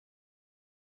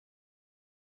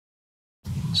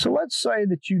So let's say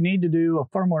that you need to do a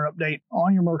firmware update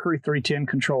on your Mercury 310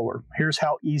 controller. Here's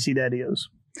how easy that is.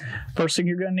 First thing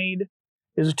you're going to need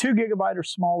is a 2 GB or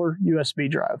smaller USB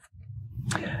drive.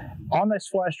 On this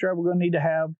flash drive, we're going to need to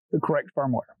have the correct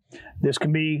firmware. This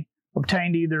can be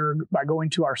obtained either by going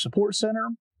to our support center,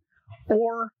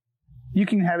 or you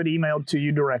can have it emailed to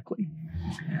you directly.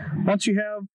 Once you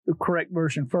have the correct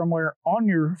version firmware on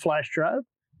your flash drive,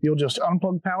 you'll just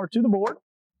unplug power to the board,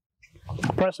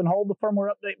 press and hold the firmware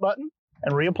update button,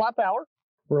 and reapply power.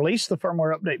 Release the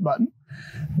firmware update button.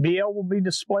 BL will be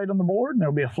displayed on the board, and there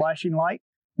will be a flashing light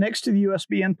next to the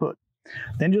USB input.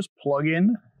 Then just plug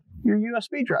in your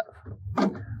USB drive.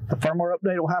 The firmware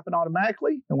update will happen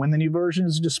automatically, and when the new version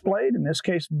is displayed, in this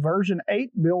case version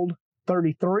 8, build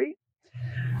 33,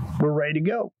 we're ready to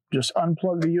go. Just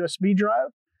unplug the USB drive,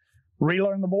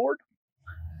 relearn the board,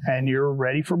 and you're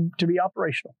ready to be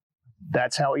operational.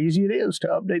 That's how easy it is to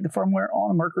update the firmware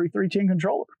on a Mercury 310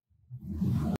 controller.